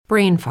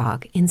brain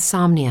fog,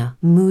 insomnia,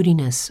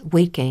 moodiness,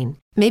 weight gain.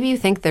 Maybe you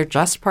think they're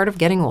just part of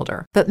getting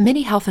older, but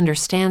MIDI Health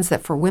understands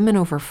that for women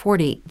over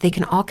 40, they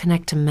can all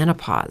connect to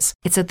menopause.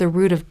 It's at the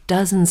root of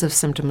dozens of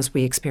symptoms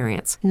we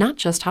experience, not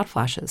just hot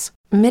flashes.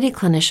 MIDI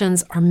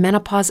clinicians are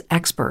menopause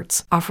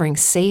experts, offering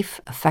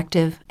safe,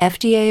 effective,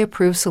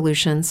 FDA-approved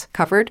solutions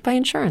covered by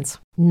insurance.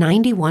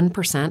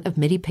 91% of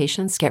MIDI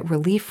patients get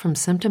relief from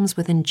symptoms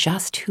within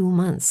just 2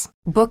 months.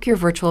 Book your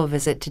virtual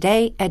visit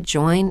today at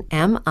joinmidi.com.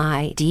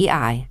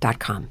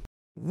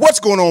 What's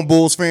going on,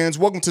 Bulls fans?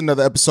 Welcome to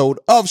another episode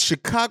of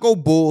Chicago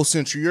Bulls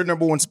Central, your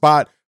number one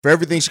spot for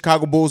everything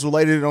Chicago Bulls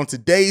related. On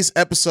today's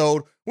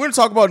episode, we're going to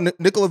talk about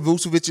Nikola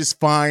Vucevic's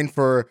fine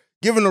for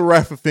giving the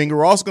ref a finger.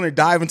 We're also going to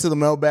dive into the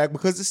mailbag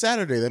because it's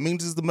Saturday. That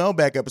means it's the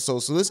mailbag episode.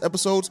 So this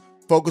episode's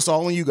focused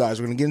all on you guys.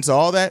 We're going to get into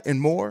all that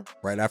and more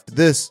right after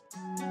this.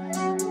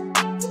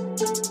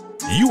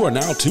 You are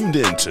now tuned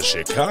in to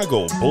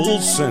Chicago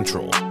Bulls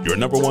Central, your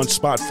number one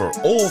spot for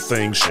all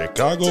things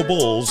Chicago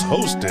Bulls,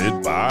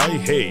 hosted by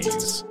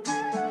Hayes.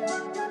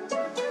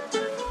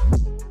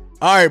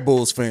 All right,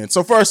 Bulls fans.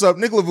 So first up,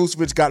 Nikola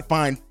Vucevic got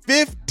fined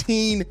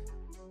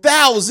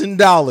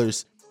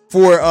 $15,000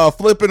 for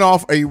flipping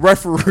off a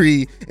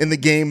referee in the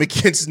game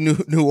against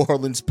New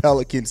Orleans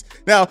Pelicans.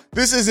 Now,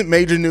 this isn't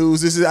major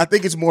news. I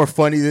think it's more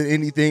funny than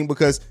anything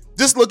because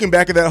just looking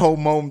back at that whole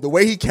moment, the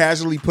way he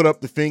casually put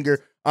up the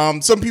finger,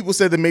 some people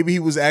said that maybe he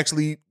was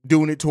actually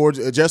doing it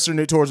gesturing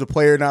it towards a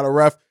player, not a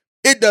ref.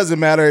 It doesn't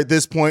matter at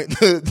this point.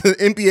 The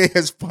NBA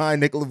has fined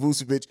Nikola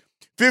Vucevic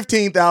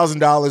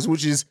 $15,000,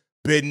 which is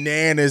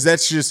bananas.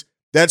 That's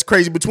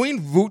crazy. Between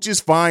Vucevic's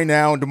fine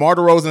now and DeMar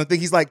DeRozan, I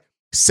think he's like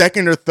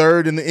second or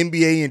third in the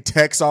NBA in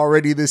techs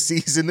already this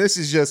season. This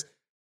is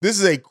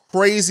a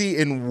crazy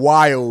and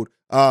wild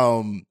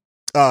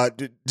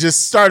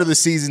just start of the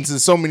season to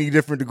so many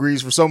different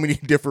degrees for so many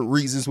different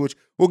reasons, which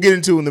we'll get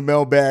into in the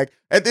mailbag.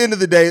 At the end of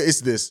the day,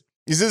 it's this.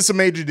 Is this a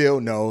major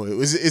deal? No.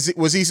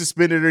 Was he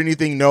suspended or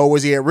anything? No.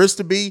 Was he at risk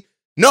to be?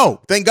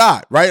 No. Thank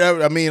God, right?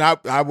 I mean,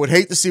 I would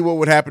hate to see what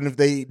would happen if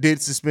they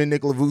did suspend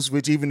Nikola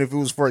Vucevic, even if it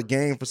was for a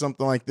game for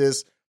something like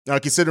this.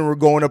 Considering we're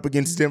going up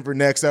against Denver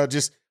next,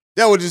 that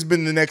would just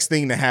been the next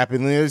thing to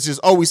happen. There's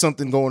just always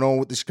something going on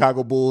with the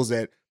Chicago Bulls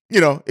that,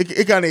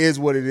 it kind of is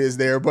what it is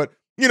there. But,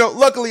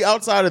 luckily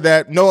outside of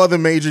that, no other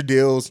major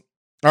deals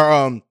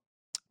or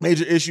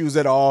major issues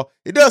at all.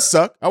 It does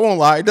suck. I won't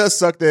lie. It does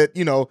suck that,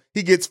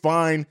 he gets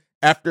fined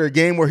after a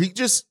game where he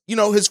just,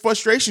 his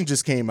frustration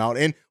just came out.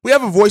 And we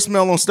have a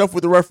voicemail on stuff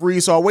with the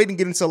referee, so I'll wait and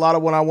get into a lot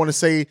of what I want to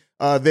say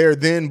there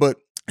then. But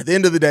at the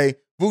end of the day,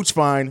 Vooch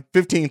fine,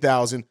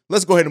 $15,000.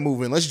 Let's go ahead and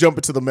move in. Let's jump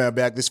into the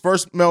mailbag. This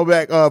first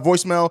mailbag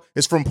voicemail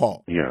is from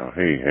Paul. Yeah,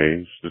 hey,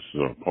 Hayes. This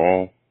is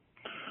Paul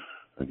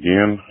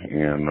again,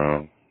 and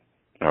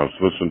I was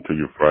listening to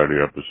your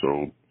Friday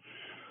episode,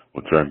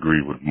 which I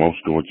agree with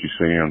most of what you're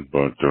saying,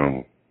 but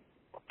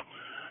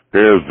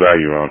there's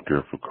value out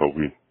there for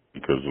Kobe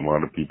because a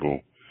lot of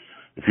people,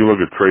 if you look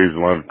at trades, a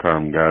lot of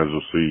time guys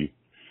will see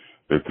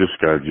that this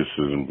guy just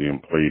isn't being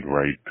played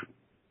right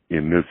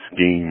in this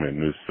scheme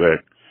and this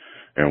set.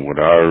 And with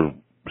our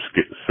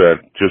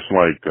set, just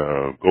like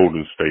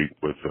Golden State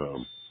with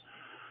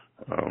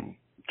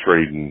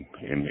trading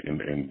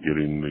and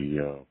getting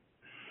the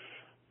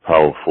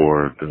power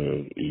forward,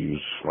 he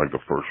was like a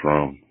first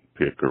round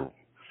pick or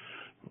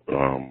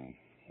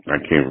I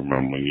can't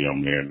remember the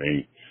young man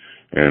name,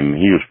 and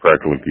he was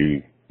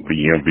practically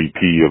the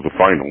MVP of the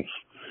finals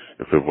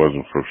if it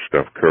wasn't for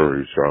Steph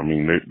Curry. So I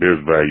mean,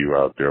 there's value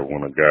out there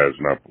when a guy is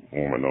not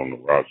performing on the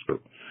roster.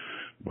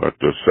 But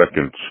the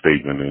second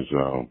statement is,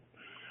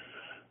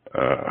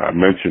 I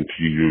mentioned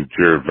to you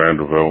Jared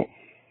Vanderbilt,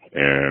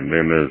 and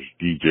then there's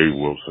DJ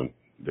Wilson.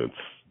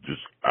 That's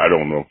just, I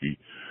don't know if he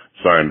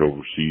signed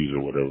overseas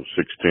or whatever,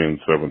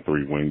 6'10",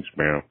 7'3"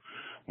 wingspan.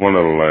 One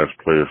of the last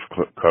players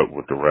cut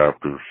with the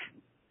Raptors.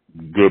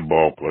 Good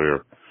ball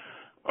player.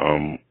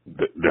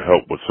 To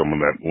help with some of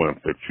that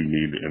length that you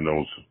need in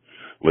those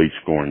late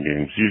scoring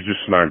games. You're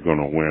just not going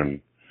to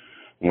win.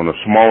 When a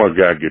smaller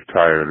guy gets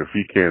tired, if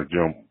he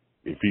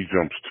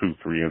jumps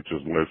 2-3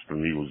 inches less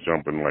than he was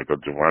jumping like a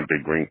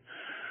Javonte Green,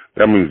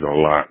 that means a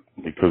lot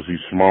because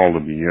he's small to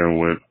begin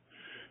with.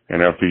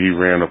 And after he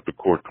ran up the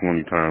court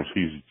 20 times,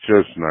 he's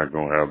just not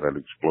going to have that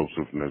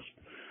explosiveness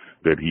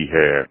that he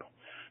had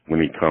when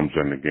he comes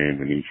in the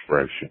game and he's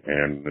fresh.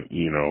 And,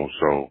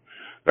 so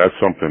that's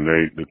something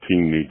the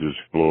team needs to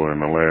explore.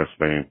 And the last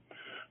thing,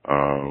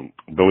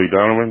 Billy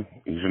Donovan,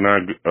 he's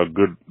not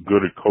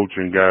good at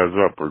coaching guys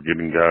up or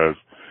getting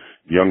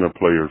younger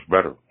players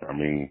better. I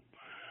mean,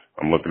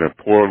 I'm looking at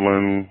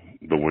Portland,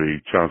 the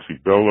way Chauncey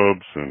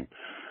Billups, and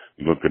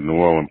you look at New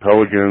Orleans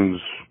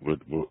Pelicans with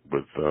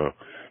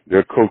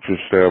their coaching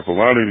staff. A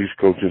lot of these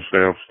coaching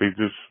staffs,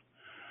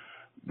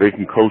 they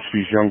can coach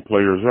these young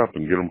players up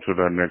and get them to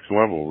that next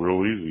level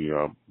real easy.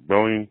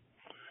 Billy,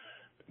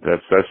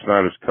 that's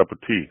not his cup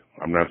of tea.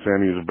 I'm not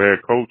saying he's a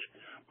bad coach,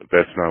 but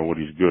that's not what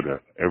he's good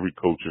at. Every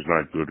coach is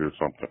not good at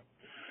something.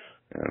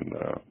 And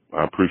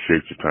I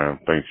appreciate your time.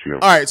 Thanks, you. All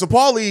right, so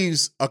Paul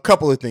leaves a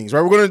couple of things,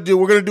 right? We're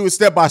gonna do it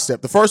step by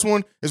step. The first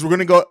one is we're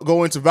gonna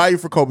go into value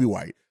for Coby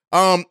White.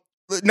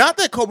 Not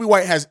that Coby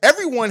White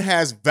everyone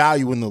has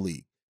value in the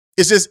league.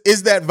 It's just,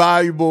 is that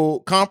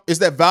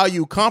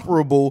value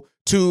comparable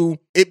to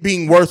it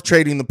being worth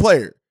trading the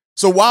player?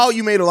 So while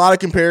you made a lot of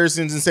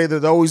comparisons and say that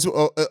there's always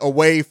a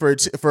way for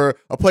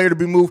a player to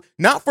be moved,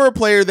 not for a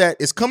player that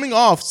is coming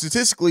off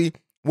statistically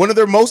one of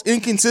their most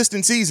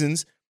inconsistent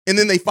seasons, and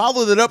then they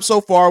followed it up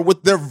so far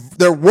with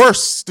their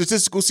worst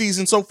statistical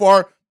season so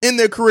far in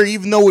their career,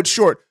 even though it's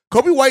short.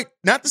 Coby White,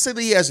 not to say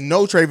that he has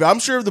no trade value. I'm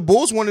sure if the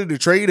Bulls wanted to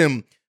trade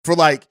him for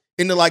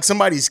into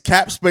somebody's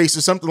cap space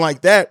or something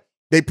like that,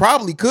 they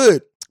probably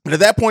could. But at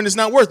that point, it's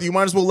not worth it. You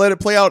might as well let it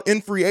play out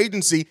in free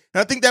agency.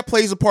 And I think that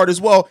plays a part as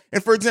well.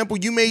 And for example,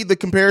 you made the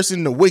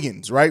comparison to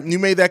Wiggins, right? You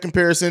made that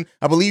comparison.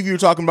 I believe you were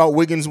talking about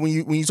Wiggins when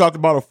you talked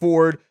about a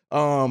forward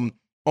on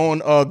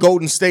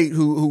Golden State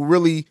who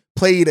really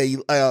played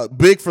a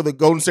big for the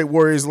Golden State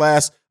Warriors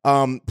last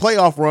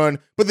playoff run.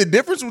 But the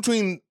difference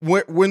between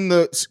when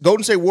the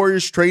Golden State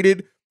Warriors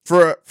traded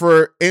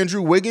for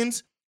Andrew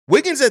Wiggins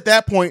at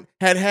that point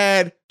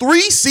had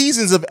 3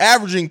 seasons of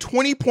averaging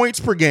 20 points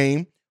per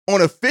game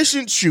on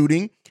efficient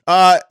shooting.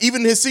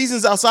 Even his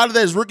seasons outside of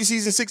that, his rookie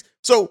season 6.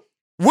 So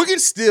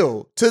Wiggins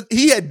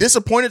he had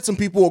disappointed some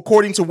people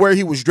according to where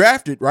he was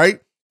drafted, right?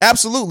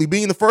 Absolutely.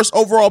 Being the first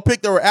overall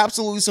pick, there were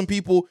absolutely some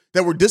people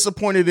that were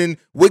disappointed in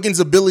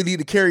Wiggins' ability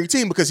to carry a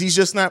team because he's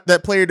just not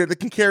that player that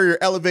can carry or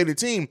elevate a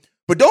team.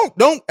 But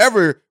don't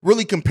ever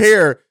really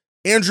compare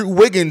Andrew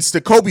Wiggins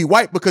to Coby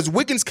White, because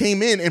Wiggins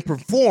came in and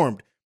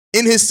performed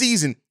in his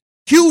season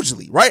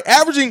hugely, right?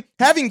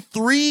 Having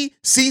 3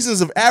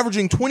 seasons of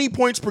averaging 20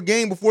 points per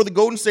game before the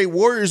Golden State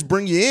Warriors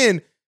bring you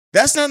in,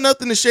 that's not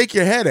nothing to shake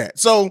your head at.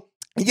 So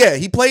yeah,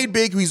 he played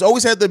big. He's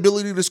always had the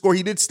ability to score.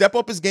 He did step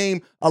up his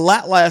game a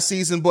lot last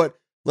season, but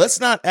let's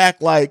not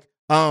act like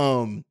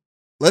it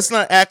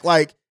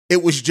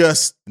was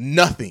just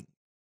nothing.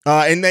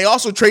 And they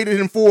also traded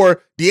him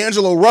for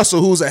D'Angelo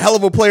Russell, who's a hell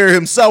of a player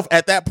himself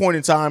at that point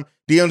in time.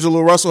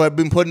 D'Angelo Russell had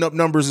been putting up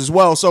numbers as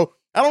well. So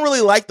I don't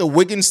really like the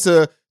Wiggins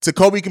to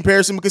Coby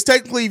comparison, because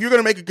technically if you're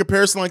going to make a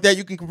comparison like that,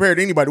 you can compare it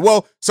to anybody.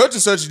 Well, such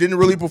and such didn't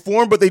really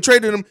perform, but they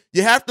traded him.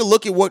 You have to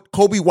look at what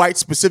Coby White's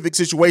specific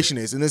situation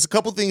is. And there's a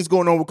couple things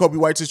going on with Coby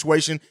White's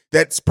situation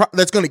that's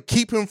going to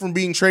keep him from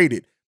being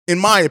traded, in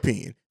my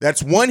opinion.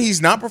 That's one,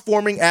 he's not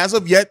performing as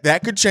of yet.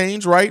 That could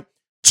change, right?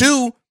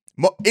 2,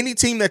 any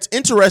team that's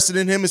interested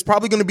in him is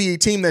probably going to be a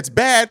team that's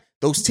bad.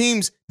 Those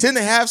teams tend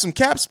to have some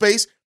cap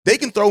space. They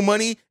can throw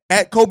money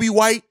at Coby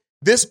White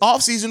this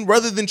offseason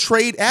rather than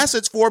trade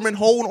assets for him and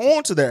hold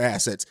on to their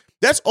assets.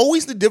 That's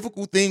always the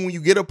difficult thing when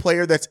you get a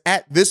player that's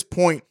at this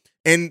point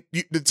and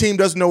the team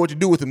doesn't know what to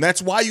do with him.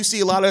 That's why you see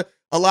a lot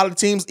of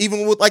teams,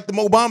 even with the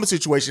Mo Bamba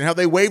situation, how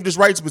they waived his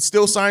rights but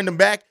still signed him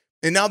back,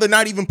 and now they're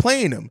not even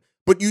playing him.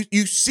 But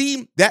you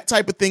see that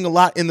type of thing a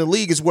lot in the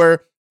league, is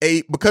where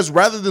because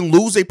rather than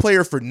lose a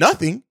player for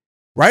nothing,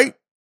 right?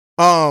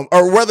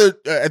 Or whether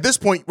at this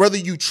point, whether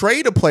you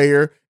trade a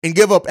player and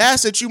give up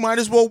assets, you might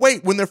as well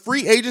wait when they're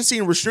free agency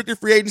and restricted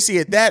free agency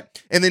at that.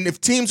 And then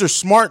if teams are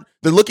smart,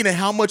 they're looking at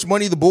how much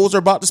money the Bulls are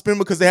about to spend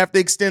because they have to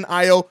extend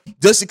Ayo,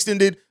 just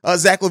extended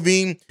Zach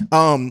LaVine.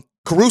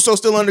 Caruso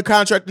still under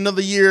contract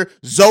another year.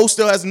 Zoe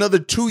still has another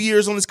 2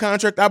 years on his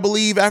contract, I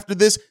believe, after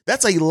this.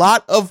 That's a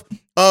lot of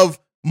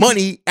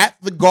money at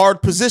the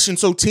guard position.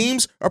 So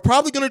teams are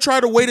probably going to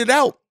try to wait it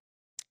out.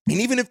 And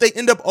even if they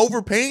end up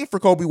overpaying for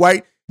Coby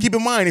White, keep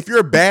in mind, if you're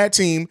a bad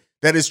team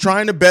that is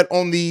trying to bet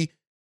on the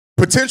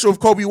potential of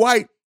Coby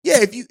White, yeah,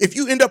 if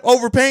you end up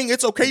overpaying,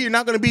 it's okay. You're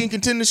not going to be in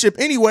contendership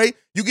anyway.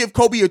 You give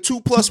Coby a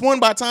 2+1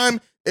 by the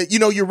time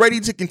you're ready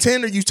to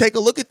contend, or you take a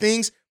look at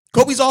things.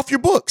 Coby's off your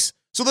books.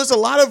 So there's a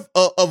lot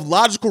of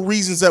logical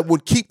reasons that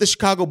would keep the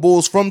Chicago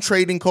Bulls from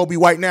trading Coby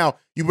White. Now,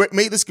 you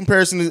made this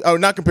comparison, or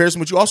not comparison,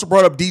 but you also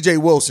brought up DJ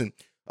Wilson.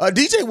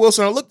 DJ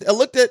Wilson, I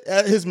looked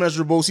at his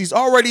measurables. He's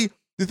already,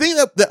 the thing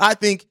that I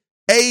think,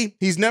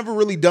 he's never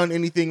really done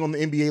anything on the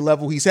NBA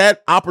level. He's had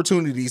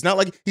opportunities. Not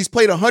like he's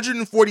played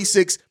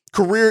 146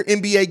 career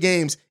NBA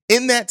games.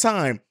 In that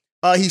time,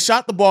 he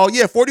shot the ball,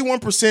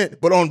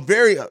 41%, but on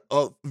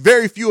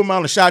very few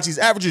amount of shots. He's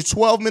averaging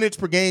 12 minutes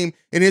per game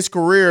in his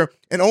career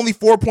and only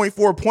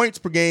 4.4 points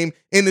per game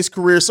in his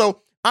career.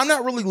 So I'm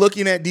not really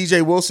looking at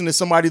DJ Wilson as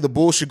somebody the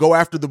Bulls should go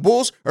after. The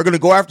Bulls are going to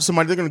go after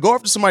somebody. They're going to go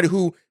after somebody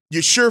who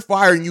you're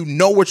surefire and you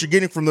know what you're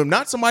getting from them.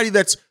 Not somebody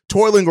that's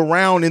toiling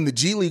around in the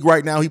G League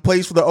right now. He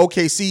plays for the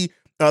OKC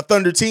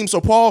Thunder team.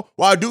 So, Paul,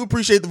 while I do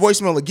appreciate the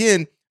voicemail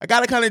again, I got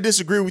to kind of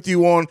disagree with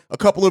you on a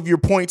couple of your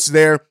points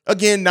there.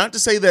 Again, not to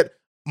say that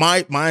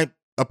my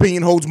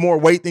opinion holds more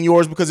weight than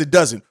yours, because it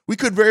doesn't. We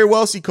could very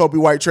well see Coby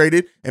White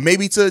traded, and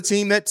maybe to a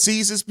team that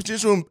sees his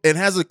potential and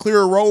has a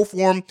clearer role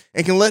for him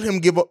and can let him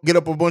get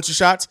up a bunch of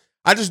shots.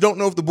 I just don't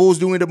know if the Bulls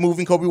do end up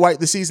moving Coby White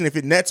this season, if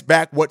it nets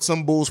back what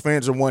some Bulls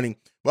fans are wanting.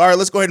 But all right,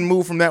 let's go ahead and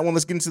move from that one.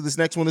 Let's get into this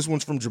next one. This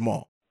one's from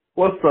Jamal.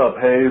 What's up,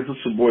 Hayes? It's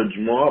your boy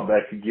Jamal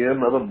back again.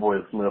 Another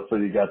voicemail. So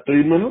you got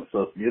 3 minutes.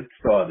 Let's get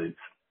started.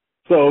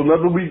 So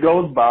another week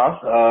goes by.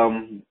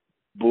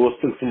 Bulls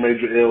took some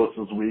major L's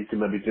this week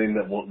and everything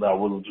that I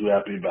wasn't too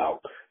happy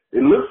about.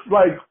 It looks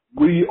like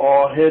we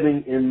are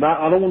heading in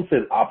I don't want to say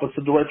an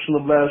opposite direction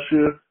of last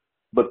year,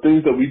 but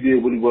things that we did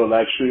really well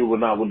last year,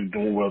 we're not really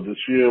doing well this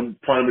year.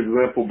 Prime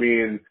example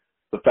being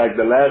the fact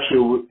that last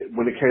year,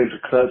 when it came to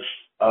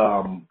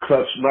not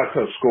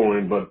clutch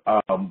scoring, but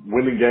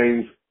winning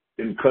games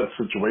in clutch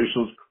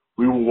situations,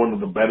 we were one of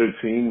the better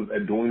teams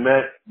at doing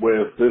that,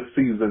 whereas this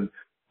season,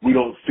 we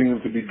don't seem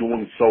to be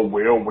doing so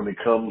well when it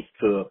comes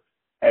to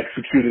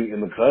executing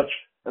in the clutch.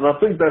 And I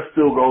think that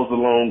still goes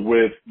along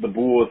with the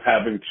Bulls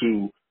having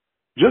to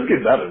just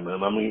get better, man.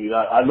 I mean,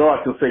 I know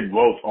I can say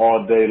growth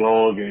all day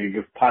long and it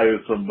gets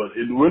tiresome, but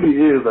it really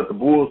is that the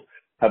Bulls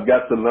have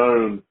got to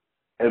learn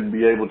and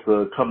be able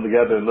to come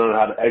together and learn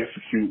how to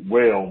execute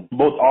well,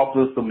 both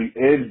offensively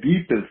and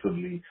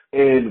defensively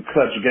in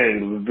clutch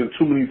games. There's been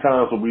too many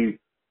times where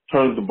we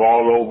turned the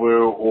ball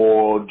over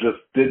or just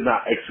did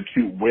not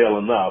execute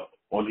well enough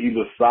on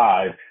either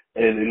side,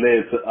 and it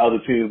led to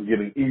other teams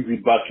getting easy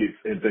buckets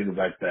and things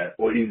like that,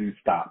 or easy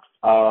stops.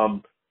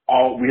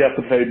 We have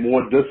to play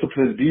more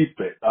disciplined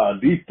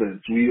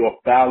defense. We are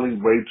fouling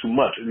way too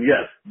much. And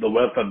yes, the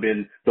refs have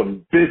been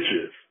some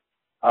bitches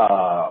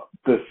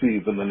this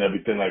season and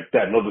everything like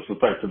that. No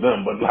disrespect to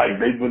them, but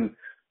like they've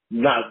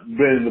not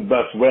been the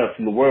best refs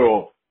in the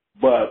world.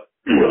 But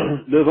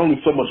there's only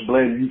so much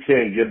blame you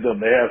can give them.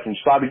 They have some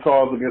shoddy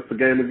calls against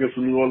the game against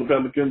the New Orleans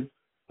Pelicans,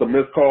 some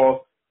missed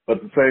calls. But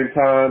at the same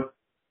time,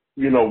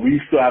 we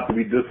still have to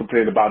be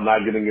disciplined about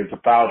not getting into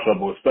foul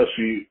trouble,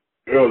 especially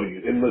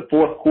early. In the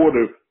fourth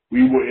quarter,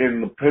 we were in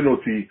the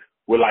penalty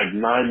with like 9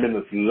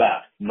 minutes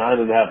left,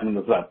 9.5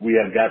 minutes left. We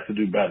have got to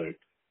do better.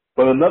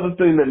 But another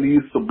thing that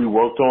needs to be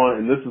worked on,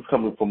 and this is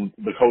coming from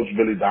the coach,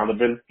 Billy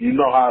Donovan. You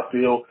know how I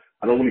feel.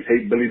 I don't really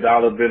hate Billy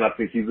Donovan. I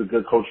think he's a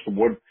good coach for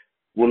what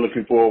we're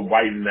looking for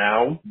right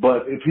now.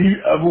 But if he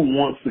ever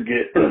wants to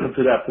get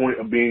to that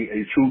point of being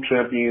a true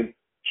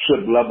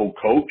championship-level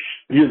coach,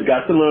 he has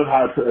got to learn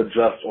how to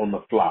adjust on the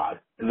fly.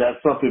 And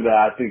that's something that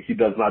I think he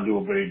does not do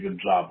a very good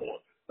job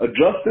on.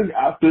 Adjusting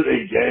after a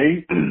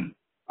game,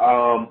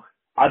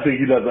 I think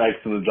he does an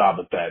excellent job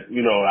at that.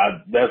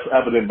 That's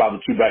evident by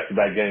the 2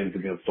 back-to-back games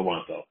against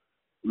Toronto.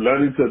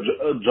 Learning to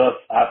adjust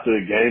after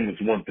a game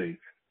is one thing,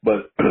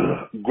 but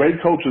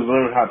great coaches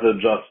learn how to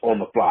adjust on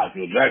the fly.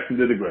 Phil Jackson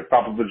did it, Greg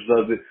Popovich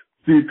does it,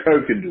 Steve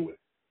Kerr can do it.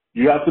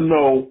 You have to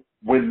know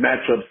when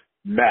matchups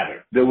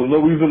matter. There was no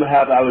reason to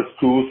have Alex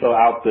Caruso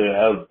out there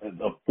as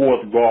a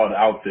fourth guard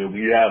out there when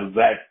you have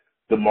Zach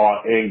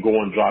DeMar and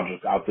Goran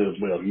Dragic out there as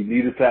well. You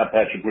needed to have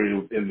Patrick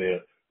Reeves in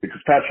there because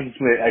Patrick's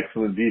playing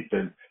excellent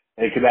defense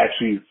and can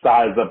actually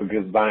size up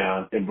against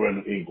Zion and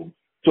Brandon Ingram.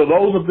 So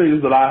those are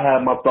things that I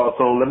have my thoughts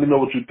on. Let me know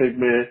what you think,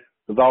 man.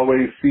 As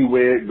always, see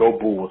where it go,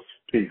 Bulls.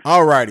 Peace.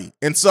 All righty.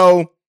 And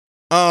so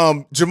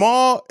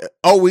Jamal,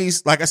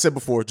 always, like I said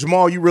before,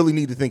 Jamal, you really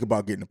need to think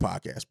about getting a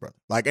podcast, brother.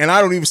 Like, and I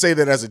don't even say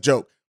that as a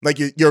joke. Like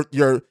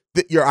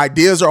your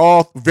ideas are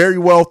all very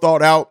well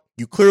thought out.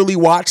 You clearly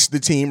watch the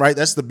team, right?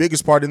 That's the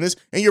biggest part in this,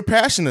 and you're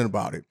passionate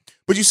about it.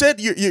 But you said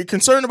you're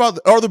concerned about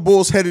are the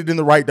Bulls headed in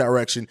the right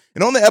direction.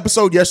 And on the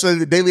episode yesterday,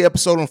 the daily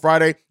episode on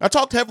Friday, I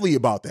talked heavily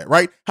about that,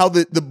 right? How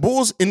the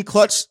Bulls in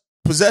clutch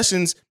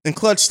possessions and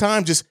clutch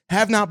time just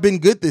have not been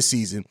good this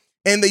season.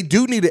 And they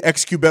do need to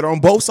execute better on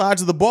both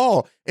sides of the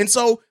ball. And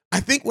so I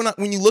think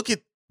when you look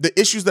at the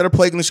issues that are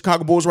plaguing the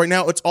Chicago Bulls right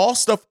now, it's all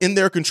stuff in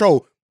their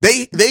control.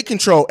 They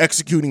control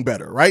executing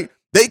better, right?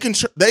 They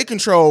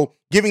control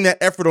giving that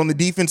effort on the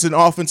defense and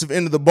offensive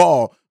end of the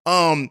ball.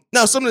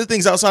 Now, some of the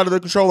things outside of their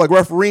control, like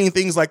refereeing,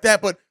 things like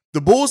that, but the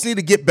Bulls need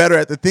to get better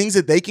at the things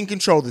that they can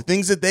control, the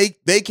things that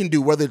they can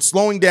do, whether it's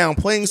slowing down,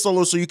 playing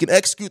solo so you can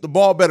execute the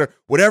ball better,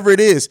 whatever it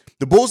is.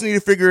 The Bulls need to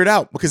figure it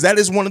out because that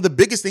is one of the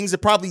biggest things, that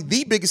probably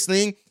the biggest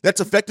thing that's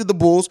affected the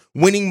Bulls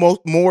winning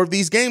more of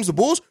these games. The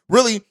Bulls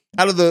really,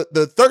 out of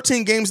the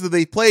 13 games that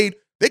they played,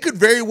 they could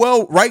very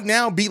well right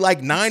now be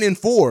like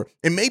 9-4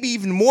 and maybe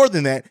even more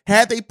than that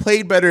had they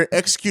played better,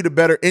 executed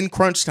better in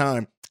crunch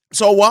time.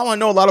 So while I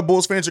know a lot of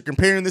Bulls fans are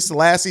comparing this to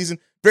last season,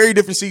 very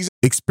different season.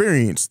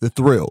 Experience the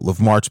thrill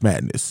of March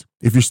Madness.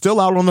 If you're still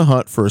out on the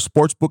hunt for a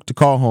sports book to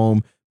call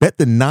home, bet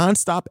the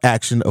nonstop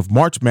action of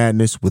March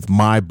Madness with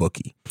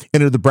MyBookie.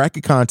 Enter the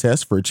bracket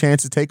contest for a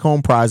chance to take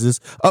home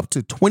prizes up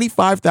to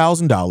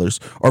 $25,000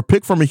 or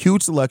pick from a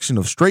huge selection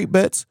of straight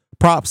bets,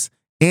 props,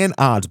 and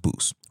odds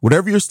boosts.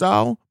 Whatever your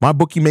style,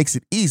 MyBookie makes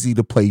it easy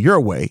to play your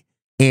way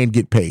and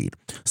get paid.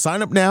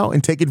 Sign up now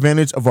and take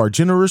advantage of our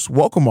generous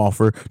welcome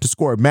offer to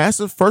score a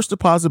massive first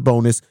deposit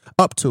bonus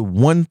up to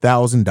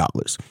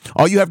 $1,000.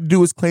 All you have to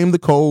do is claim the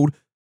code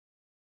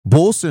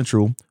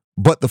BULLCENTRAL,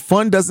 but the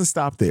fun doesn't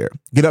stop there.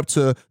 Get up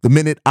to the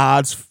minute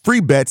odds,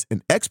 free bets,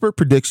 and expert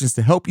predictions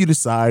to help you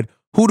decide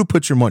who to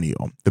put your money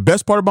on. The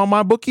best part about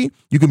MyBookie,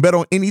 you can bet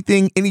on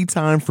anything,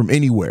 anytime, from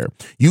anywhere.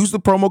 Use the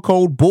promo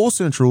code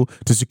BULLCENTRAL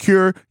to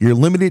secure your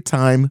limited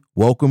time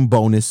welcome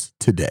bonus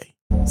today.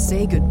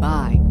 Say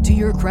goodbye to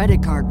your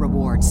credit card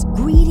rewards.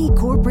 Greedy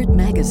corporate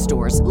mega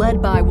stores,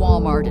 led by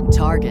Walmart and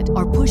Target,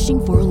 are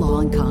pushing for a law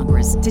in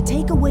Congress to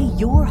take away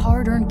your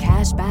hard-earned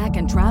cash back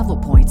and travel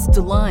points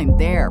to line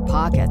their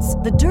pockets.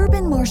 The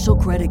Durbin-Marshall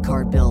credit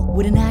card bill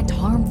would enact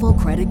harmful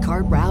credit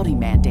card routing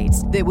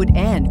mandates that would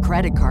end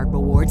credit card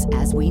rewards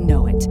as we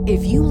know it.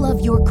 If you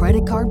love your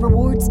credit card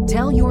rewards,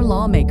 tell your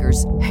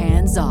lawmakers,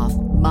 hands off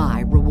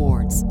my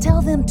rewards.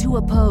 Tell them to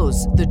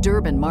oppose the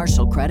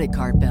Durbin-Marshall credit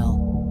card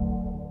bill.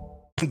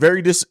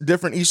 Very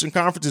different Eastern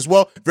Conference as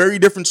well. Very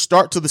different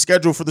start to the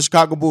schedule for the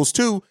Chicago Bulls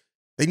too.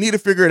 They need to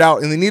figure it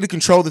out, and they need to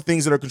control the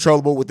things that are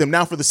controllable with them.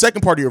 Now, for the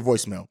second part of your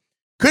voicemail,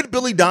 could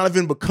Billy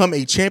Donovan become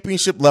a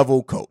championship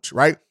level coach?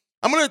 Right?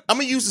 I'm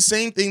gonna use the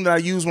same thing that I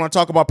use when I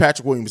talk about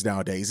Patrick Williams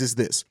nowadays. Is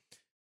this: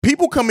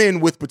 people come in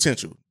with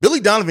potential. Billy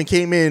Donovan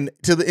came in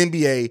to the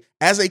NBA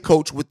as a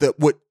coach with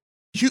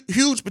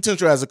huge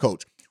potential as a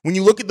coach. When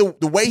you look at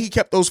the way he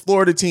kept those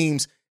Florida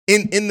teams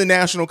in the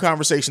national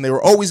conversation, they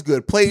were always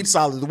good, played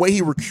solid, the way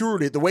he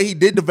recruited, the way he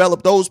did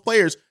develop those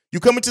players. You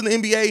come into the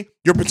NBA,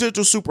 your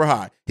potential super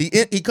high.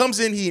 He comes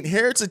in, he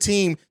inherits a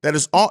team that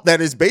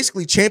is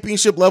basically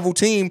championship level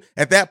team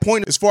at that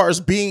point as far as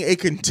being a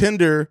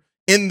contender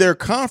in their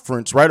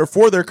conference, right, or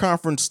for their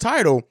conference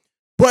title,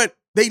 but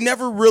they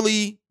never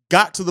really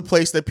got to the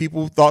place that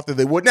people thought that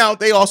they would. Now,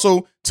 they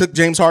also took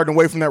James Harden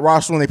away from that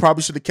roster, and they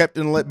probably should have kept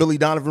it and let Billy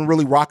Donovan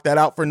really rock that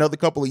out for another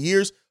couple of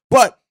years,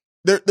 but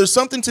there's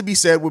something to be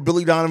said with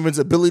Billy Donovan's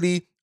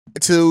ability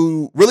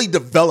to really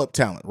develop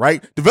talent,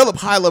 right? Develop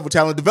high-level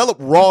talent, develop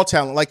raw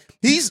talent. Like,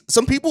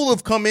 some people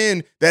have come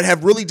in that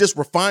have really just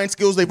refined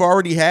skills they've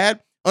already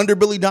had under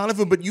Billy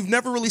Donovan, but you've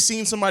never really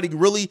seen somebody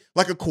really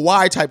like a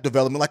Kawhi type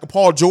development, like a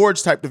Paul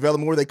George type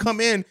development, where they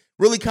come in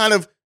really kind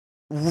of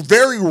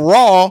very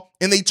raw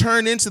and they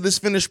turn into this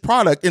finished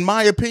product, in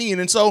my opinion.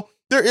 And so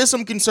there is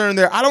some concern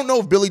there. I don't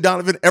know if Billy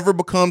Donovan ever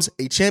becomes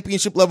a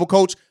championship level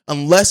coach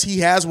unless he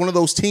has one of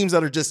those teams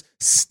that are just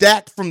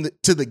stacked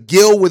to the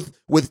gill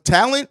with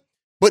talent.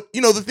 But,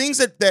 you know, the things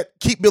that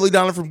keep Billy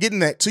Donovan from getting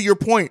that, to your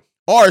point,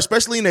 are,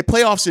 especially in a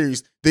playoff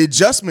series, the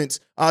adjustments,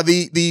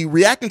 the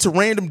reacting to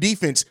random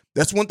defense.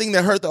 That's one thing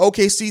that hurt the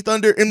OKC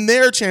Thunder in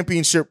their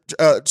championship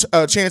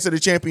chance at a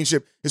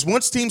championship, is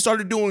once teams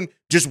started doing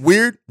just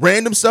weird,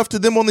 random stuff to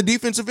them on the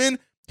defensive end,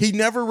 he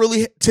never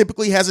really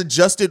typically has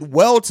adjusted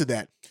well to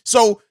that.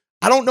 So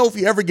I don't know if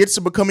he ever gets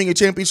to becoming a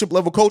championship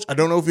level coach. I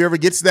don't know if he ever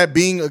gets to that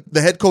being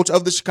the head coach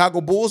of the Chicago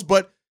Bulls,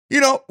 but,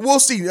 you know, we'll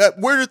see.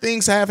 Weirder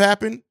things have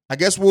happened. I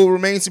guess will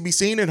remain to be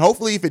seen. And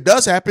hopefully if it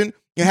does happen,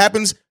 it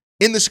happens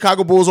in the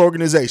Chicago Bulls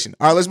organization.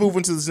 All right, let's move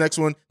into this next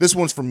one. This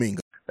one's from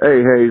Mingo.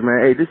 Hey,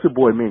 man. Hey, this your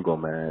boy Mingo,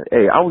 man.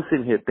 Hey, I was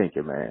sitting here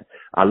thinking, man,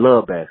 I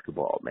love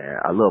basketball, man.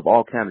 I love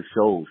all kind of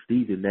shows,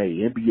 Stephen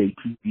A, NBA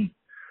TV.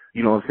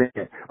 You know what I'm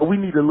saying? But we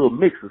need a little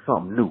mix of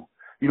something new.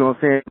 You know what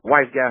I'm saying?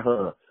 Wife got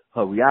her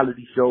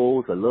reality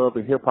shows, her love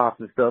and hip hop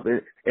and stuff.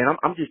 And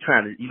I'm just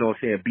trying to, you know what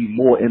I'm saying, be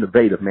more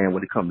innovative, man,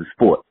 when it comes to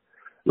sports.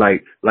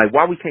 Like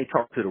why we can't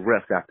talk to the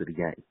refs after the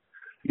game?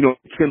 You know,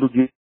 Kendall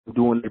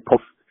doing their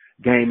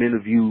post-game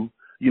interview,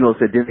 you know,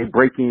 so then they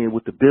break in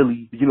with the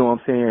Billy, you know what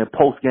I'm saying,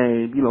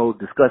 post-game, you know,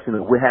 discussion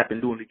of what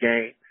happened during the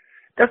game.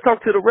 Let's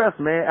talk to the refs,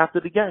 man, after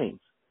the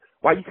games.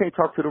 Why you can't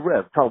talk to the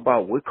refs? Talk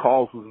about what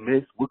calls was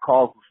missed, what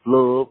calls was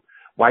flubbed,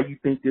 why you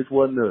think this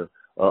wasn't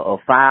a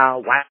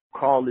foul, why you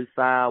call this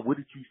foul, what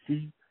did you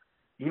see?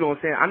 You know what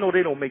I'm saying? I know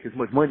they don't make as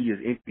much money as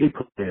NBA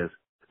players.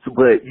 So,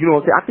 but, you know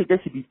what I'm saying? I think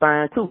they should be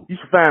fined, too. You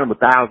should fine them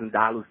 $1,000,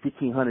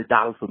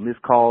 $1,500 for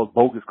missed calls,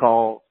 bogus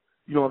calls.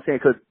 You know what I'm saying?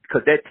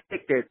 Cause that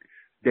tick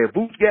that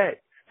Vooch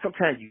got,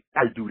 sometimes you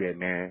gotta do that,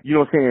 man. You know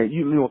what I'm saying?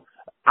 You know,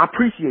 I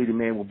appreciate it,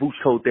 man, when Vooch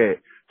told that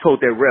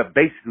ref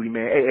basically,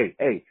 man,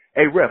 hey,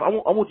 ref, I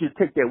want you to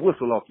take that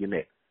whistle off your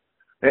neck.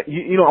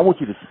 You know, I want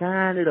you to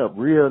shine it up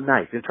real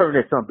nice and turn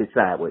that something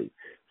sideways.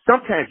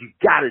 Sometimes you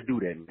gotta do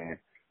that, man.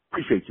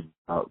 Appreciate you.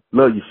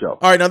 Love your show.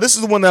 All right, now this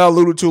is the one that I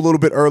alluded to a little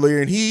bit earlier,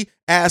 and he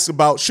asked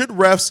about should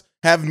refs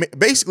have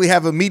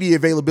a media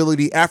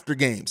availability after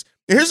games.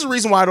 And here's the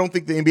reason why I don't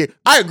think the NBA.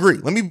 I agree.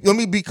 Let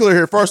me be clear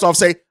here. First off,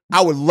 say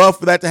I would love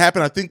for that to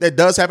happen. I think that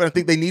does happen. I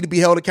think they need to be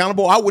held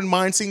accountable. I wouldn't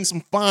mind seeing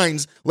some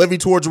fines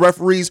levied towards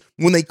referees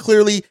when they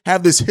clearly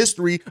have this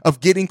history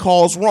of getting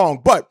calls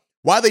wrong. But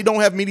why they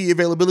don't have media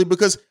availability?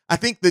 Because I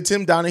think the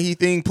Tim Donaghy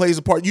thing plays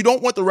a part. You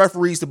don't want the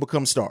referees to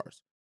become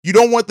stars. You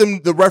don't want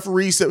the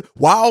referees to,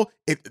 while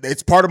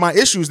it's part of my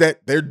issues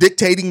that they're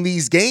dictating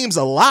these games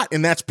a lot,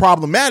 and that's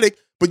problematic,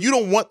 but you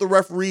don't want the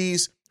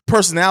referees'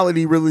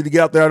 personality really to get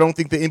out there. I don't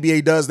think the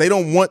NBA does. They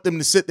don't want them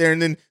to sit there, and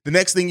then the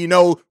next thing you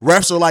know,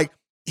 refs are like,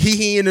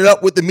 he ended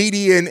up with the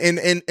media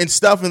and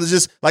stuff, and it's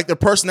just like their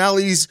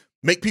personalities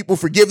make people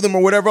forgive them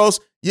or whatever else.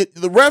 The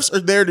refs are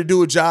there to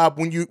do a job.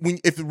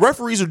 If the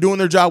referees are doing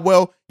their job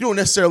well, you don't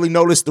necessarily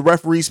notice the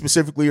referees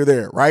specifically are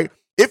there, right?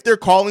 If they're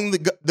calling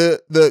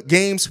the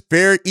games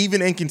fair,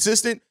 even, and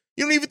consistent,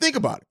 you don't even think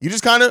about it. You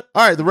just kind of,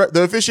 all right,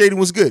 the officiating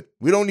was good.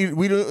 We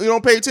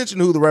don't pay attention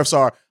to who the refs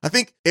are. I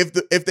think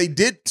if they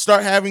did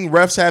start having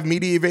refs have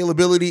media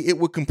availability, it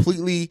would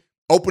completely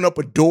open up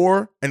a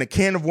door and a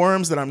can of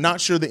worms that I'm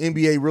not sure the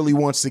NBA really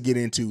wants to get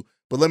into.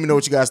 But let me know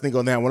what you guys think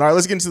on that one. All right,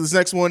 let's get into this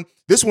next one.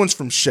 This one's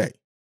from Shay.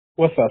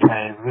 What's up,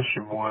 Hayes? This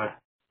your boy.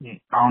 I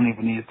don't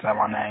even need to say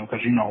my name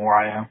because you know who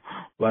I am.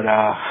 But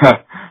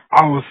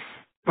I was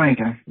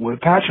thinking, with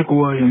Patrick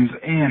Williams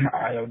and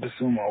Ayo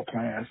Dosunmu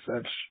playing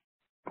such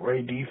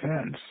great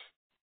defense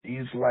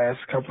these last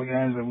couple of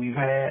games that we've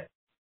had,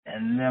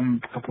 and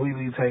them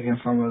completely taking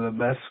some of the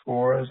best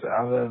scorers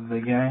out of the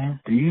game,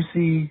 do you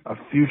see a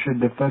future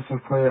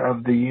Defensive Player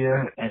of the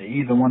Year in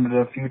either one of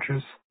their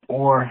futures?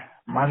 Or,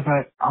 matter of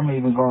fact, I'm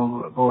even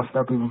going to go a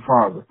step even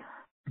farther.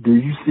 Do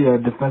you see a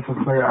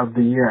Defensive Player of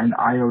the Year in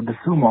Ayo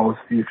Dosunmu's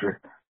future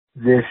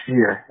this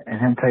year, and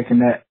him taking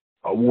that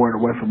award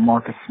away from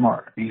Marcus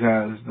Smart?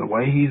 Because the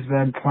way he's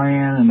been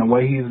playing and the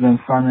way he's been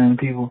sunning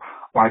people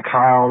like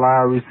Kyle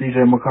Lowry,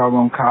 CJ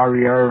McCollum,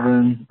 Kyrie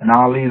Irving, and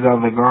all these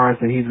other guards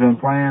that he's been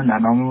playing, now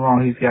don't get me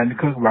wrong, he's gotten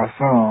cooked by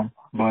some,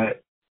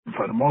 but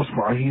for the most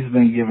part, he's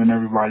been giving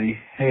everybody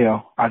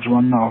hell. I just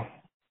want to know,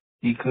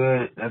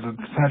 there's a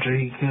potential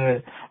he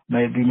could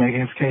maybe make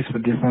his case for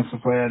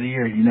Defensive Player of the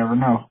Year. You never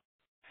know.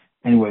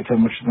 Anyway, tell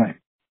me what you think.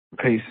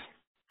 Peace.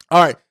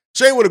 All right.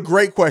 Shay, what a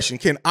great question.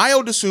 Can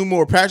Ayo Dosunmu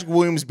or Patrick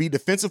Williams be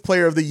Defensive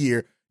Player of the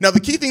Year? Now,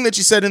 the key thing that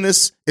you said in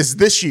this is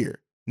this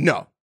year.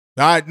 No.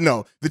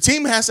 No. The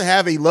team has to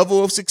have a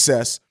level of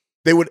success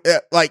they would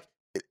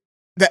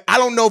that I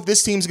don't know if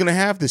this team's going to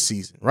have this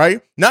season,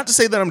 right? Not to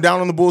say that I'm down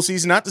on the Bulls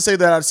season, not to say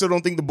that I still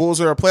don't think the Bulls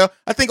are a playoff.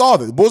 I think all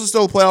of it. The Bulls are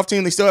still a playoff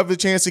team. They still have the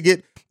chance to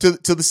get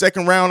to the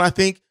second round, I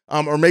think,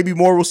 or maybe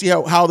more. We'll see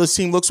how this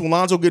team looks when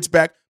Lonzo gets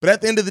back. But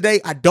at the end of the day,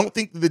 I don't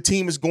think that the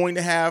team is going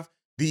to have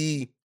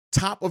the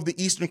top of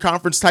the Eastern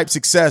Conference type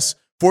success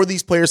for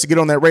these players to get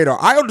on that radar.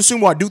 Ayo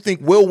Dosunmu, I do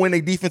think, will win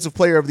a Defensive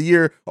Player of the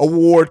Year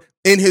award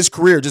in his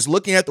career. Just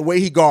looking at the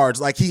way he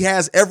guards, like he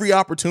has every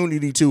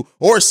opportunity to,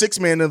 or a Sixth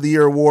Man of the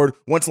Year award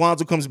once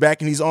Lonzo comes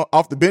back and he's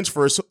off the bench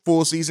for a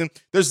full season.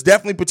 There's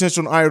definitely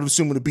potential in Ayo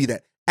Dosunmu to be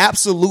that.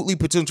 Absolutely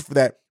potential for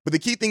that. But the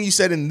key thing you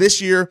said in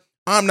this year,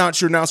 I'm not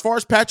sure. Now, as far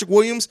as Patrick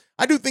Williams,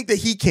 I do think that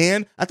he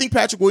can. I think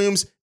Patrick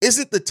Williams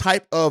isn't the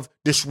type of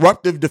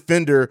disruptive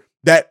defender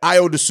that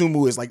Ayo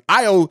Dosunmu is. Like,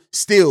 Ayo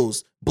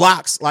steals,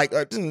 blocks, like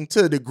to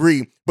a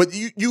degree, but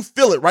you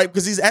feel it, right?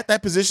 Because he's at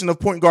that position of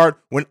point guard.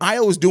 When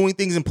Ayo is doing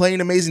things and playing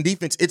amazing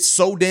defense, it's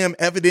so damn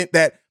evident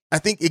that I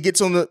think it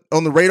gets on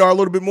the radar a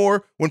little bit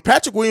more. When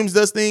Patrick Williams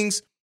does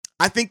things,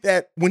 I think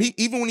that when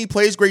he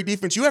plays great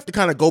defense, you have to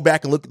kind of go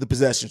back and look at the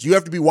possessions. You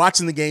have to be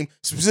watching the game,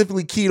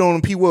 specifically keyed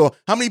on P. Will.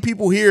 How many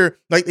people here,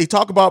 like, they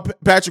talk about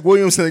Patrick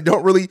Williams and they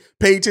don't really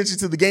pay attention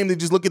to the game? They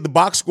just look at the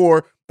box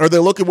score, or they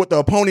look at what the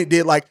opponent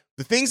did. Like,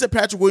 the things that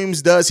Patrick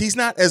Williams does, he's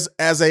not as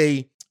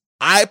a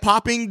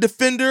eye-popping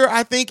defender,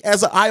 I think,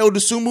 as an Ayo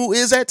Dosunmu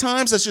is at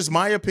times. That's just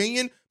my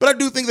opinion. But I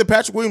do think that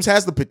Patrick Williams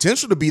has the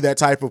potential to be that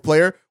type of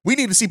player. We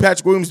need to see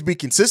Patrick Williams be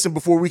consistent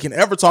before we can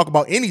ever talk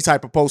about any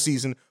type of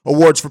postseason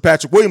awards for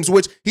Patrick Williams,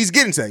 which he's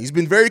getting to that. He's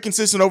been very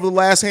consistent over the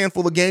last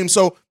handful of games.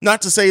 So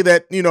not to say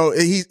that,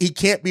 he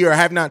can't be, or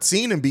have not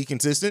seen him be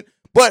consistent,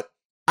 but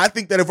I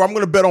think that if I'm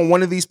going to bet on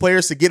one of these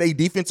players to get a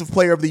Defensive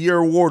Player of the Year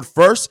award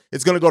first,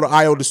 it's going to go to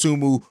Ayo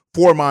Dosunmu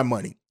for my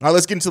money. All right,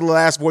 let's get into the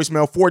last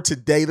voicemail for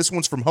today. This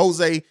one's from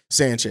Jose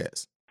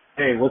Sanchez.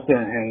 Hey, what's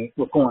up, Hayes?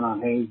 What's going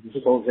on, Hayes? This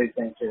is Jose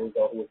Sanchez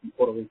out here from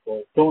Puerto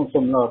Rico. Showing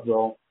some love,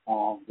 bro.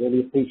 Really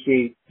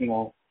appreciate,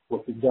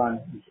 what you've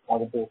done in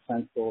Chicago Bulls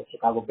Central,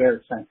 Chicago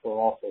Bears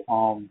Central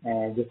also.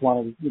 And just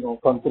wanted to,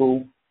 come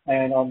through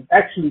and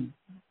actually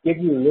give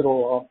you a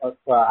little a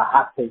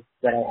hot take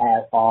that I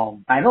have.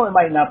 I know it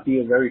might not be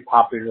a very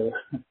popular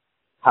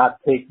hot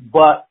take,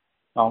 but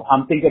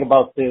I'm thinking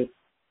about this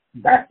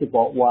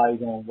basketball-wise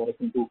and what it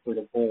can do for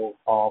the Bulls,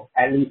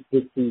 at least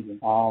this season.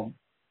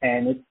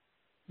 And it's,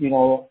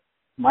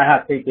 my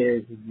hot take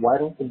is, why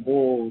don't the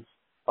Bulls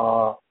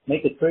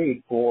make a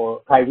trade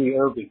for Kyrie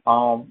Irving?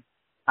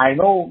 I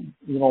know,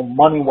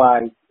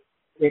 money-wise,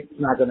 it's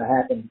not going to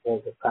happen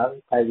because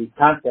of Kyrie's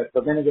contract,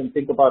 but then again,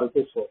 think about it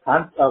this way.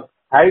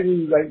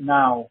 Kyrie right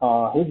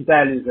now, his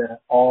value is at an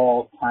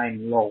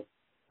all-time low.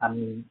 I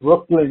mean,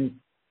 Brooklyn's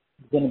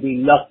going to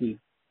be lucky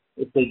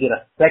if they get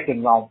a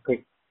second-round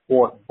pick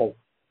for him.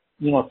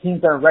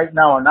 Teams that right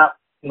now are not,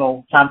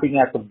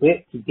 chomping at the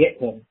bit to get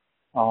him.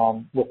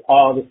 With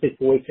all the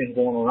situation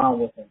going around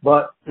with him.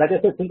 But like I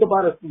said, think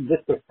about it from this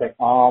perspective.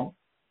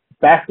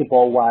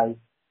 Basketball-wise,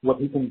 what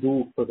he can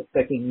do for the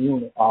second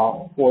unit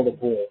for the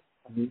Bulls.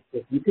 I mean,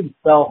 if you can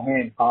sell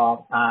him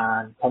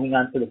on coming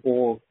onto the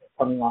Bulls,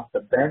 coming off the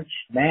bench,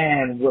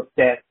 man, with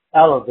that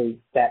elevate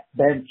that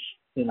bench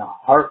in a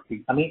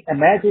heartbeat. I mean,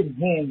 imagine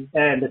him,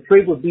 and the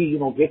trade would be,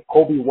 get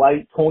Kobe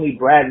White, Tony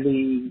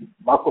Bradley,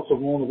 Marko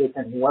Simonovic,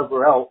 and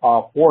whoever else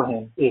for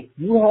him. If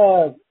you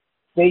have,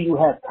 say you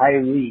have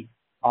Kyrie,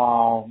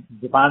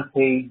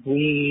 Devontae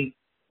Green,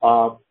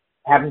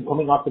 having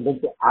coming off the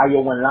bench,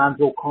 Ayo when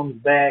Lonzo comes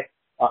back,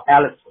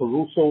 Alex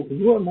Caruso. Can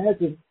you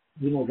imagine,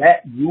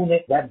 that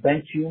unit, that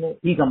bench unit?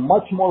 He's a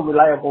much more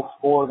reliable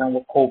scorer than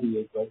what Kobe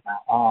is right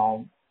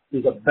now.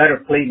 He's a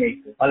better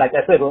playmaker. But like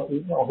I said,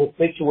 his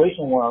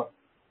situation was,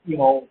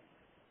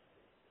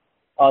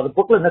 the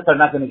Brooklyn Nets are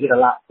not going to get a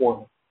lot for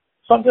him.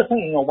 So I'm just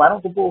saying, why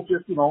don't the Bulls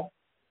just,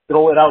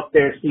 throw it out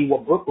there, see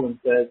what Brooklyn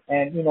says,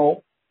 and,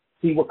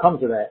 see what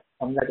comes of that.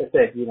 Like I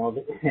said,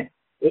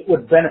 it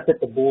would benefit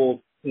the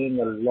Bulls in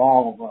the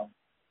long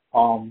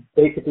run.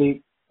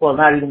 Basically, well,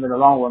 not even in the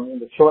long run, in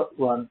the short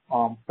run,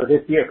 for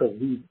this year, because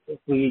he's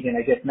free agent,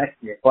 I guess,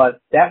 next year.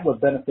 But that would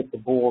benefit the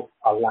Bulls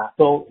a lot.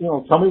 So,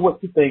 tell me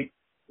what you think.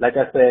 Like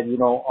I said,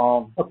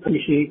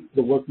 appreciate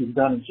the work you've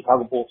done in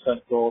Chicago Bulls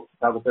Central,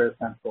 Chicago Bears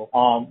Central.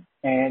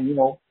 And,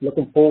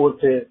 looking forward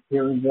to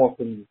hearing more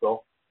from you,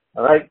 bro.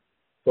 All right?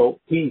 So,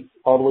 peace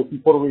all the way from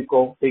Puerto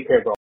Rico. Take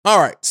care, bro. All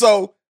right.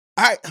 So,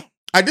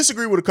 I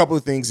disagree with a couple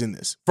of things in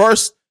this.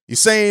 First, you're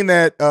saying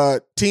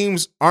that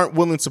teams aren't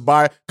willing to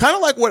buy, kind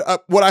of like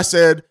what I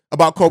said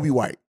about Kobe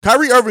White.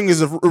 Kyrie Irving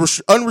is an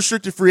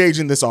unrestricted free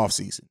agent this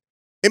offseason.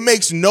 It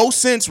makes no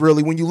sense,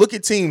 really, when you look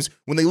at teams,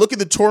 when they look at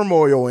the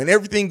turmoil and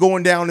everything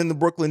going down in the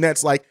Brooklyn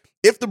Nets. Like,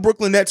 if the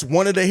Brooklyn Nets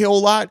wanted a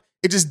whole lot,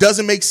 it just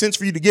doesn't make sense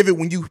for you to give it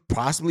when you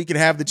possibly could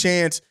have the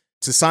chance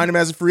to sign him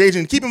as a free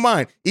agent. Keep in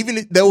mind,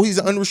 even though he's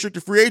an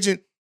unrestricted free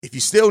agent, if you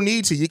still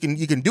need to, you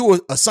can do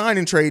a sign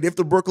and trade if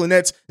the Brooklyn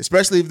Nets,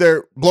 especially if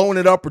they're blowing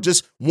it up or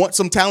just want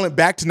some talent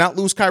back to not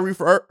lose Kyrie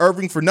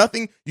Irving for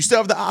nothing, you still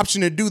have the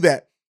option to do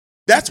that.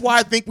 That's why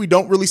I think we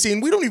don't really see,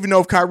 and we don't even know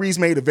if Kyrie's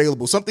made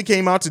available. Something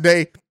came out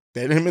today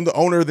that him and the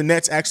owner of the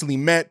Nets actually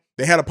met.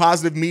 They had a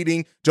positive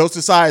meeting. Joe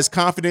Tsai is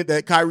confident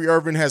that Kyrie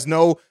Irving has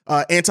no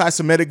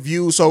anti-Semitic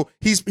views, so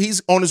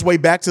he's on his way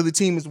back to the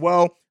team as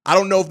well. I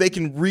don't know if they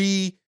can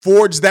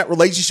reforge that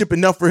relationship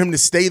enough for him to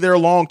stay there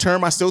long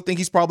term. I still think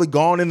he's probably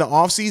gone in the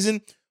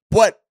offseason.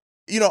 But,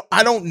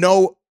 I don't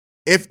know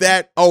if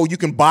that, you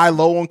can buy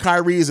low on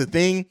Kyrie is a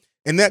thing.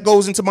 And that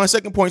goes into my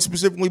second point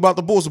specifically about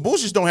the Bulls. The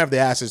Bulls just don't have the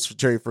assets to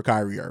trade for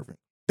Kyrie Irving.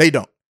 They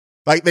don't.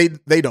 Like, they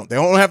don't. They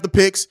don't have the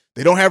picks.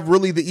 They don't have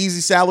really the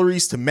easy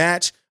salaries to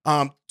match.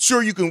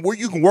 Sure, you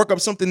can work up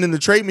something in the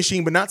trade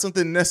machine, but not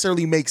something that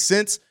necessarily makes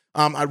sense.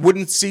 I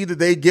wouldn't see that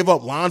they give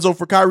up Lonzo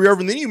for Kyrie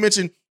Irving. Then you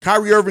mentioned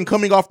Kyrie Irving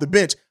coming off the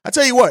bench. I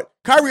tell you what,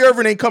 Kyrie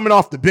Irving ain't coming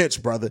off the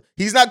bench, brother.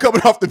 He's not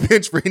coming off the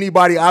bench for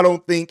anybody, I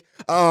don't think.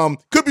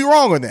 Could be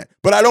wrong on that,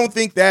 but I don't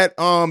think that.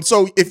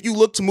 So if you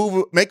look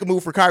to make a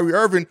move for Kyrie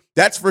Irving,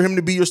 that's for him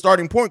to be your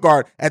starting point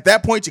guard. At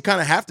that point, you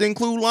kind of have to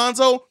include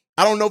Lonzo.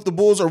 I don't know if the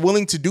Bulls are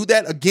willing to do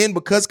that, again,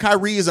 because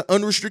Kyrie is an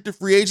unrestricted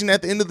free agent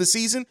at the end of the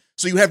season,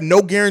 so you have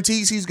no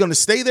guarantees he's going to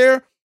stay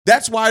there.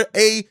 That's why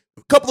a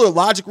couple of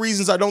logic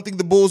reasons I don't think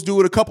the Bulls do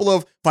it, a couple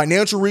of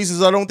financial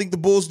reasons I don't think the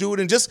Bulls do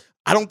it, and just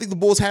I don't think the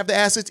Bulls have the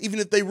assets, even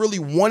if they really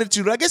wanted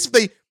to. I guess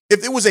if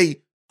it was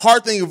a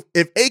hard thing,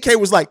 if AK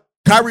was like,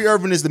 Kyrie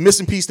Irving is the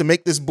missing piece to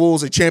make this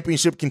Bulls a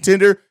championship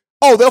contender,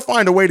 they'll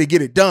find a way to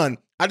get it done.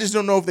 I just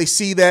don't know if they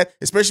see that,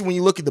 especially when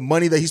you look at the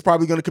money that he's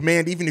probably going to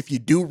command, even if you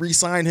do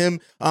re-sign him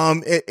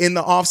in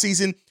the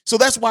offseason. So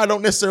that's why I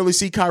don't necessarily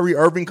see Kyrie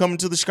Irving coming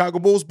to the Chicago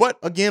Bulls. But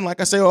again,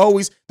 like I say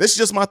always, that's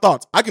just my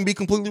thoughts. I can be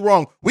completely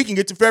wrong. We can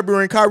get to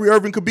February and Kyrie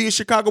Irving could be a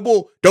Chicago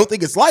Bull. Don't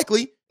think it's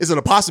likely. Is it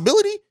a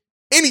possibility?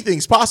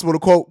 Anything's possible, to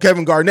quote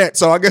Kevin Garnett.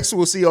 So I guess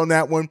we'll see on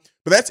that one.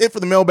 But that's it for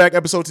the mailbag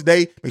episode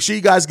today. Make sure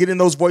you guys get in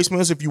those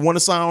voicemails if you want to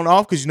sign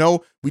off, because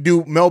we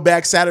do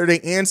mailbag Saturday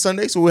and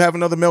Sunday. So we'll have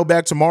another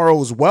mailbag tomorrow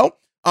as well.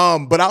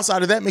 But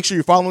outside of that, make sure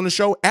you're following the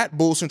show at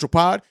Bull Central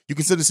Pod. You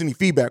can send us any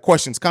feedback,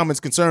 questions, comments,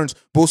 concerns,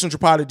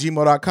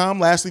 bullcentralpod@gmail.com.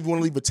 Lastly, if you want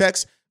to leave a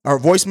text or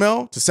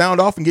voicemail to sound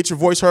off and get your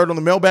voice heard on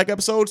the mailback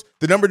episodes,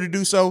 the number to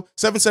do so,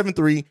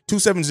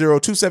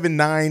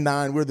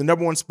 773-270-2799. We're the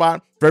number one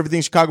spot for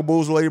everything Chicago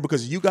Bulls related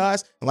because of you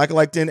guys. And like I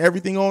like to end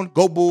everything on,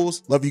 go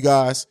Bulls. Love you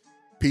guys.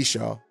 Peace,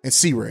 y'all. And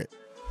see red.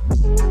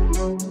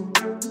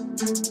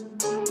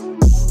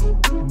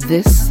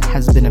 This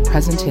has been a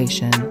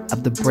presentation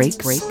of the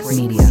Break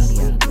Media.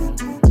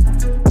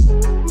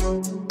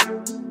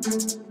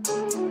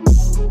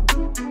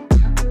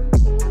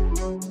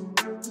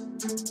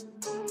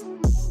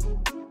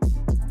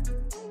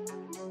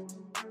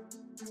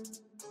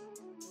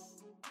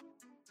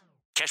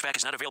 Cashback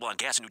is not available on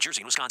gas in New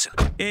Jersey and Wisconsin.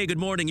 Hey, good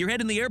morning. You're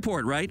heading to the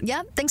airport, right?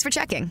 Yep, thanks for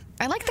checking.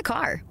 I like the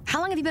car. How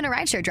long have you been a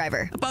rideshare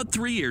driver? About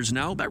 3 years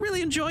now. I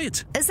really enjoy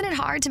it. Isn't it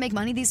hard to make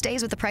money these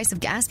days with the price of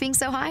gas being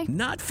so high?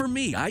 Not for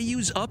me. I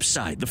use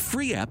Upside, the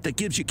free app that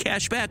gives you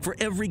cash back for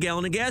every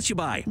gallon of gas you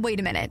buy. Wait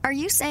a minute. Are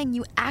you saying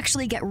you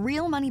actually get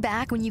real money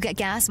back when you get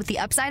gas with the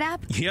Upside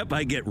app? Yep,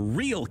 I get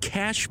real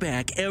cash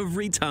back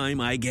every time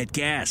I get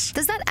gas.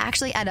 Does that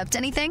actually add up to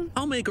anything?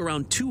 I'll make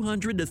around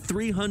 $200 to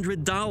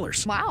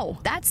 $300. Wow,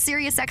 that's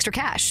serious extra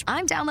cash.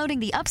 I'm downloading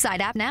the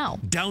Upside app now.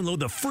 Download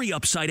the free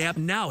Upside app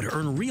now to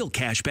earn real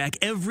cash back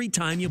every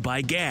time you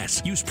buy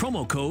gas. Use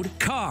promo code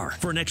CAR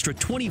for an extra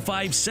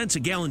 25 cents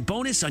a gallon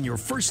bonus on your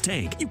first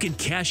tank. You can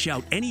cash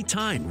out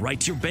anytime right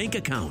to your bank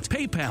account,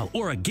 PayPal,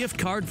 or a gift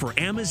card for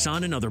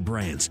Amazon and other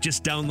brands.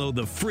 Just download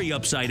the free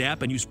Upside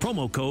app and use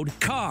promo code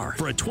CAR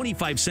for a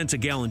 25 cents a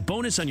gallon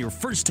bonus on your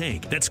first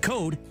tank. That's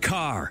code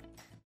CAR.